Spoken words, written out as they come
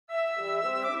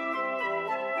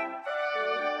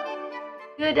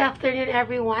Good afternoon,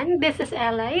 everyone. This is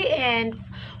Eli, and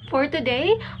for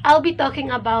today, I'll be talking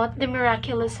about the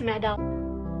Miraculous Medal.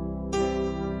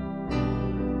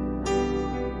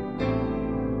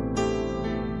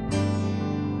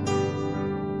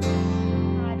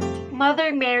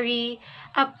 Mother Mary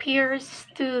appears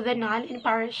to the nun in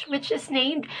parish, which is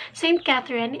named Saint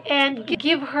Catherine, and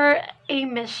give her a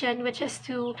mission, which is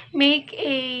to make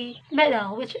a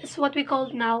medal, which is what we call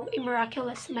now a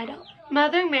miraculous medal.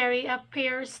 Mother Mary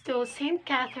appears to Saint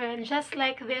Catherine just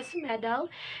like this medal,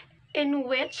 in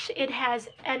which it has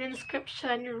an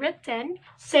inscription written,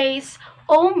 says,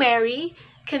 "O Mary,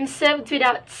 conceived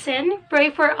without sin, pray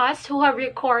for us who have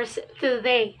recourse to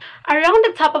thee." Around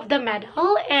the top of the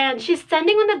medal, and she's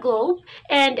standing on the globe,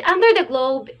 and under the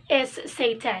globe is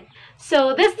Satan.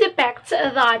 So this depicts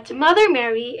that Mother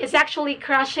Mary is actually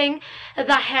crushing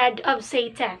the head of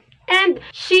Satan. And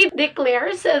she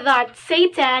declares that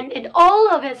Satan and all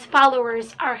of his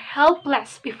followers are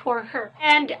helpless before her.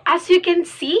 And as you can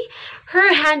see,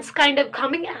 her hands kind of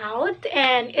coming out,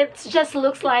 and it just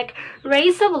looks like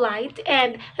rays of light,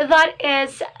 and that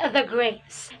is the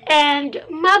grace. And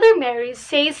Mother Mary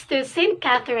says to Saint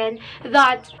Catherine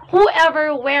that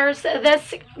whoever wears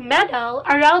this medal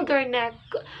around their neck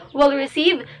will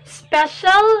receive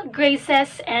special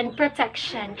graces and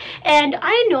protection. And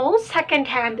I know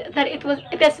secondhand that it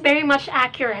is very much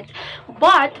accurate.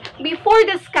 But before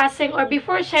discussing or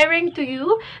before sharing to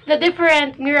you the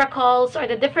different miracles or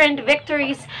the different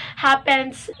victories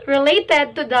happens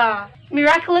related to the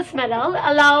Miraculous Medal,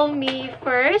 allow me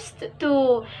first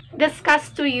to discuss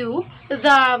to you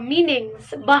the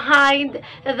meanings behind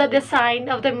the design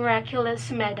of the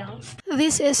Miraculous Medals.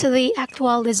 This is the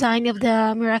actual design of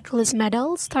the Miraculous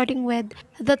Medal, starting with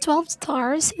the 12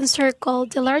 stars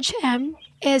encircled. The large M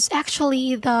is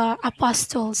actually the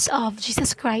apostles of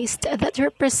Jesus Christ that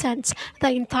represents the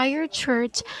entire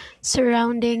church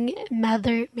surrounding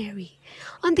Mother Mary.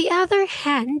 On the other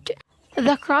hand,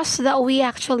 the cross that we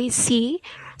actually see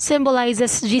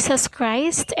symbolizes Jesus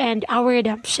Christ and our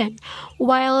redemption,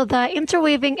 while the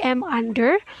interweaving M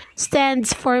under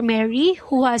stands for Mary,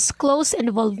 who has close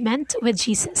involvement with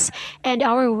Jesus and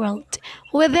our world.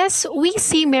 With this, we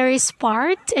see Mary's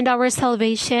part in our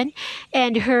salvation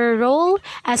and her role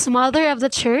as mother of the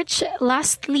church.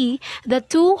 Lastly, the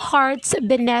two hearts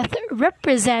beneath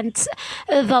represents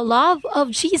the love of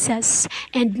Jesus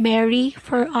and Mary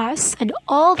for us and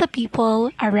all the people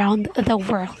around the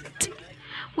world.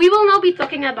 We will now be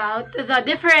talking about the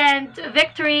different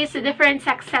victories, the different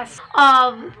success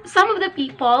of some of the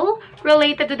people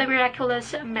related to the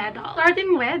Miraculous Medal.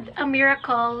 Starting with, a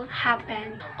miracle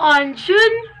happened on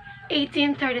June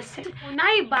 1836.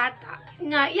 Unay bata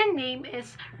nga iyang name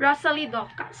is Rosalie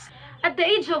Docas. At the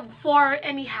age of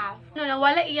 4.5,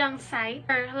 nawala iyang sight,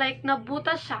 or like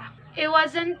nabuta siya. It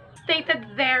wasn't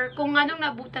stated there kung anong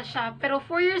nabuta siya, pero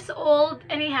 4.5 years,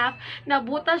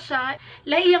 nabuta siya.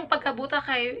 Lahi yung pagkabuta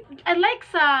kay, unlike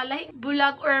sa lahi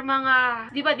bulag or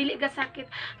mga, di ba, dili ka sakit.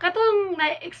 Katong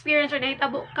na-experience or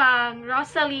nahitabo kang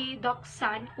Rosalie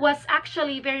Docsan was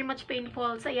actually very much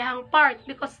painful sa iyang part,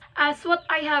 because as what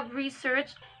I have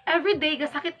researched, every day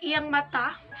gasakit iyang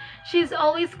mata. She's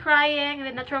always crying, and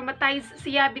then na-traumatized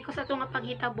siya because ato nga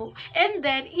panghitabo. And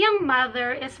then iyang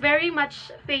mother is very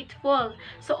much faithful,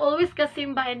 so always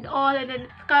kasimba and all. And then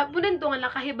mudan to nga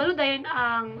nakahibalo dayon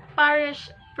ang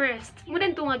parish priest.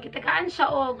 Mudan to nga gitagaan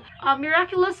siya og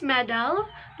Miraculous Medal.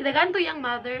 Gitagaan to iyang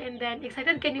mother, and then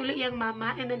excited kanyuli iyang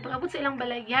mama, and then pag-abot sa ilang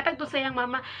balay gihatag to sa iyang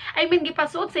mama. I mean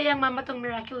gipasuot sa iyang mama tong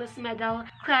Miraculous Medal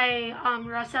kay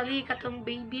Rosalie, katong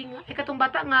baby nga, katong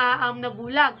bata nga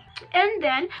nabulag. And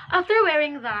then after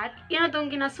wearing that, yan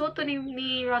atong ginasuto ni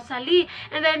Rosalie,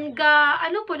 and then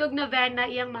pulog novena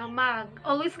iyang mama.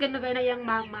 Always ga novena iyang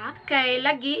mama kay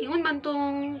lagi ingon man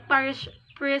tong parish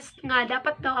priest nga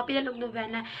dapat daw apilan og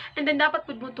novena, and then dapat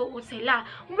pud mutuo sila.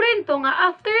 Umrento nga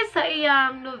after sa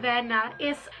iyang novena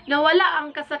is nawala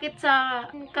ang kasakit sa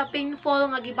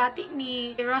ka-painful nga gibati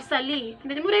ni Rosalie.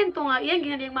 And then umrento nga iyang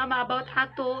ginaniyang mama about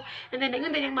ato, and then ingon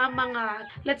din yung mama nga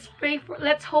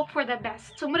let's hope for the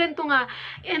best. So umrento nga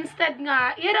instead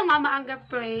nga iyang mama ang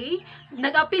pray,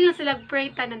 nag-apil na sila pray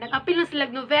tanan, nag-apil na sila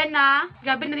novena,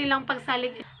 grabe na nilang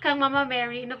pagsalig kang Mama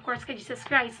Mary and of course kay Jesus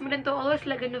Christ. Umrento always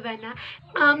laga novena.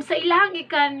 Sa ilang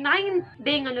ika-9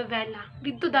 day nga novela,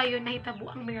 dito dayon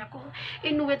nahitabo ang miracle,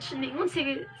 in which ningon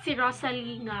si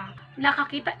Rosalie nga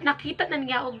nakita na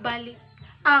niya og balik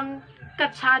ang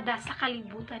katsada sa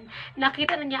kalibutan.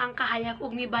 Nakita na niya ang kahayag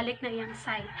og mibalik na iyang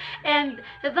side. And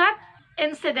that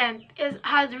incident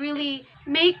has really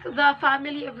make the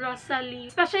family of Rosalie,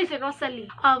 especially si Rosalie,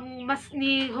 mas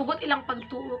ni hugot ilang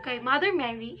pagtuo kay Mother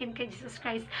Mary and kay Jesus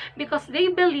Christ, because they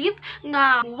believe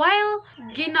nga while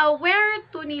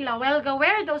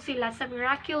gawer daw sila sa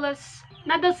miraculous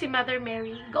na daw si Mother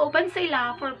Mary, gauban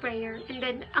sila for prayer, and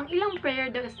then ang ilang prayer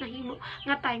daw is nahimo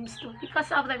nga times 2 because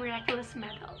of the miraculous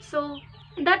medal. So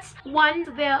that's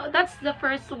the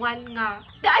first one nga.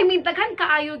 I mean, daghan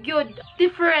kaayo gyud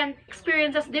different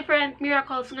experiences, different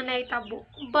miracles nga nahitabo.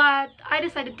 But I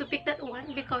decided to pick that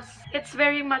one because it's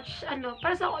very much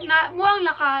para sa ako na muang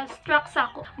naka-struck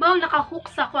sa ako, muang naka-hook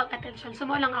sa ako ang attention. So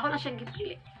mo lang ako na siyang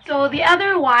gipili. So the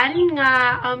other one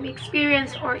nga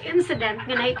experience or incident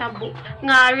nga nahitabo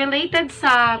nga related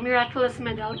sa miraculous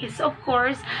medal is of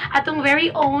course atong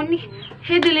very own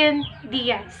Heidelin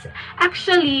Diaz.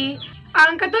 Actually,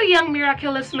 ang katuyang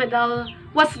miraculous medal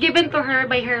was given to her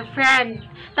by her friend.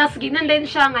 Tapos ginandan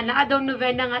siya nga naa daw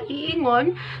novena nga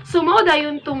iingon. So mao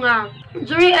dayon to nga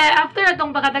during after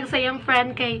atong pagkatag sa iyang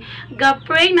friend kay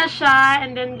ga-pray na siya,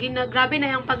 and then grabe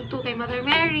na yung pagtu kay Mother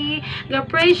Mary,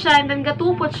 ga-pray siya, and then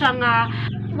gatupot siya nga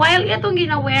while itong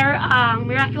ginawear ang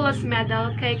miraculous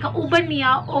medal kay kauban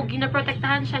niya o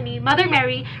ginaprotektahan siya ni Mother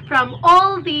Mary from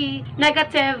all the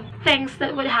negative things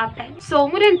that would happen. So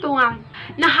mo din to nga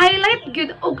na-highlight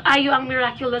good og ayo ang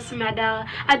miraculous medal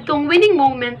at tong winning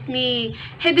moment ni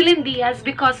Heidelin Diaz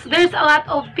because there's a lot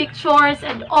of pictures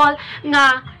and all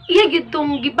nga iya gyud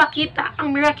tong gipakita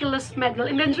ang miraculous medal.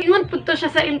 And then ingon pud to siya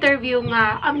sa interview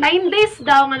nga 9 days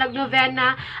daw nga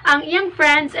nagnovena ang iyang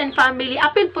friends and family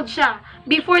apil pud siya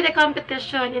before the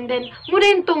competition, and then muna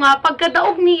yun to nga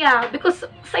pagkadaog niya because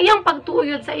sa iyang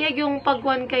pagtuuyod sa iyang yung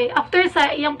pagwan kay after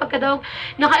sa iyang pagkadaog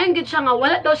nakayon gid siya nga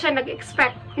wala daw siya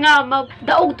nag-expect nga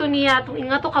magdaog to niya tong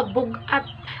inga to kabug at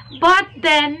but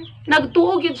then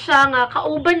nagtuog yun siya nga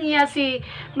kauban niya si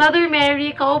Mother Mary,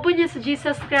 kauban niya si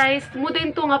Jesus Christ. Muna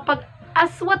yun to nga pag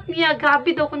aswat niya,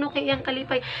 grabe daw kuno kay iyang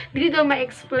kalipay, dili daw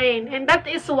ma-explain. And that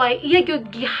is why iya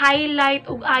gyud gi-highlight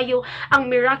og ayo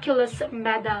ang miraculous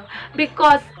medal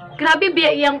because grabe ba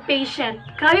iyang patient,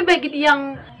 grabe ba gid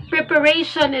iyang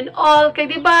preparation and all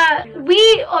kay diba we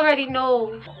already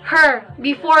know her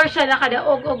before siya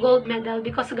nakadaog og gold medal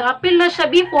because gapil na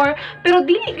siya before pero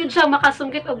dili gyud siya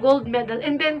makasungkit og gold medal,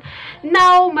 and then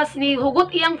now mas ni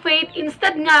hugot iyang faith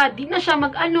instead nga di na siya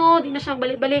di na siya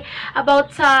bali-bali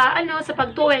about sa sa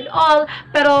pagtuo and all,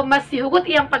 pero mas ni hugot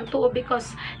iyang pagtuo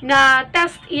because na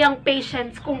test iyang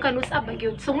patience kung kanus ba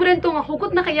gyud. So mo to nga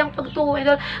hugot na kayang pagtuo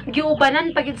and all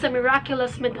giubanan pa gyud sa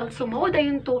miraculous medal. So mao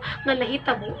dayon to nga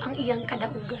nahitabo ang iyang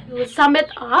kadaugan. To sum it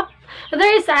up,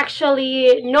 there is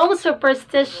actually no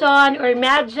superstition or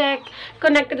magic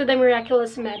connected to the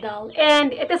miraculous medal,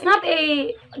 and it is not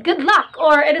a good luck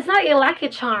or it is not a lucky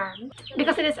charm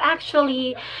because it is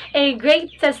actually a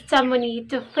great testimony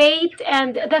to faith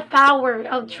and the power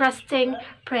of trusting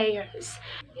prayers.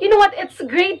 You know what? Its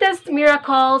greatest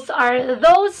miracles are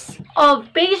those of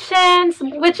patience,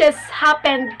 which has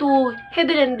happened to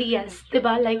Heidelin Diaz,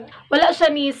 diba? Like wala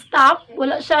siya ni stop,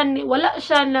 wala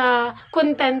siya na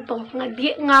kontento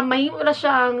nga mahimo na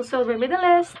siyang silver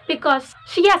medalist because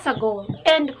she has a goal.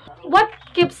 And what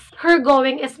keeps her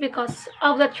going is because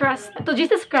of the trust to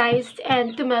Jesus Christ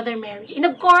and to Mother Mary. And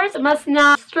of course, mas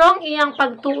na strong iyang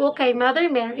pagtuo kay Mother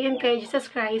Mary and kay Jesus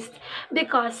Christ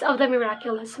because of the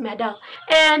miraculous medal.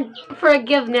 And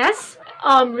forgiveness,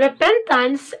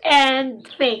 repentance, and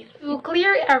faith. To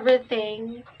clear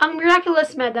everything, ang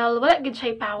miraculous medal, wala gid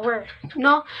siya power.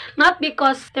 No? Not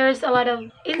because there's a lot of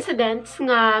incidents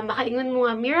nga makaingon mo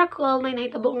nga miracle, may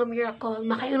nahitabo nga miracle,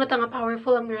 makaingon ta nga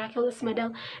powerful ang miraculous medal.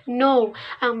 No.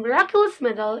 Ang miraculous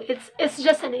medal, it's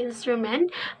just an instrument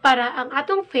para ang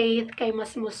atong faith kay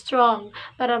mas mo strong.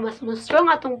 Para mas mo strong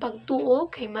atong pagtuo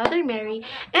kay Mother Mary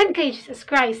and kay Jesus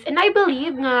Christ. And I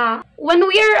believe nga, when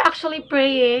we are actually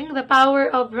praying, the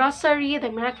power of Rosary, the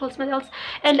miraculous medals,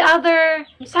 and other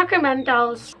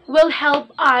sacramentals will help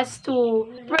us to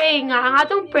pray nga ang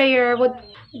atong prayer would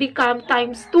become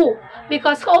times 2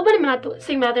 because kauban naman nato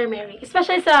si Mother Mary,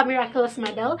 especially sa miraculous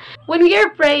medal. When we are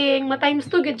praying,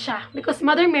 times 2 gud siya because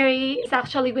Mother Mary is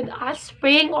actually with us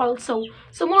praying also.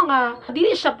 So mo nga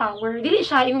dili siya power, dili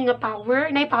siya ingon nga power,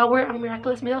 nay power ang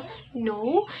miraculous medal.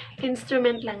 No,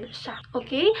 instrument lang na siya.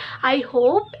 Okay? I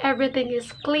hope everything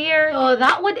is clear. So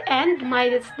that would end my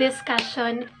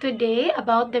discussion today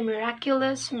about the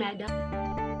miraculous medal.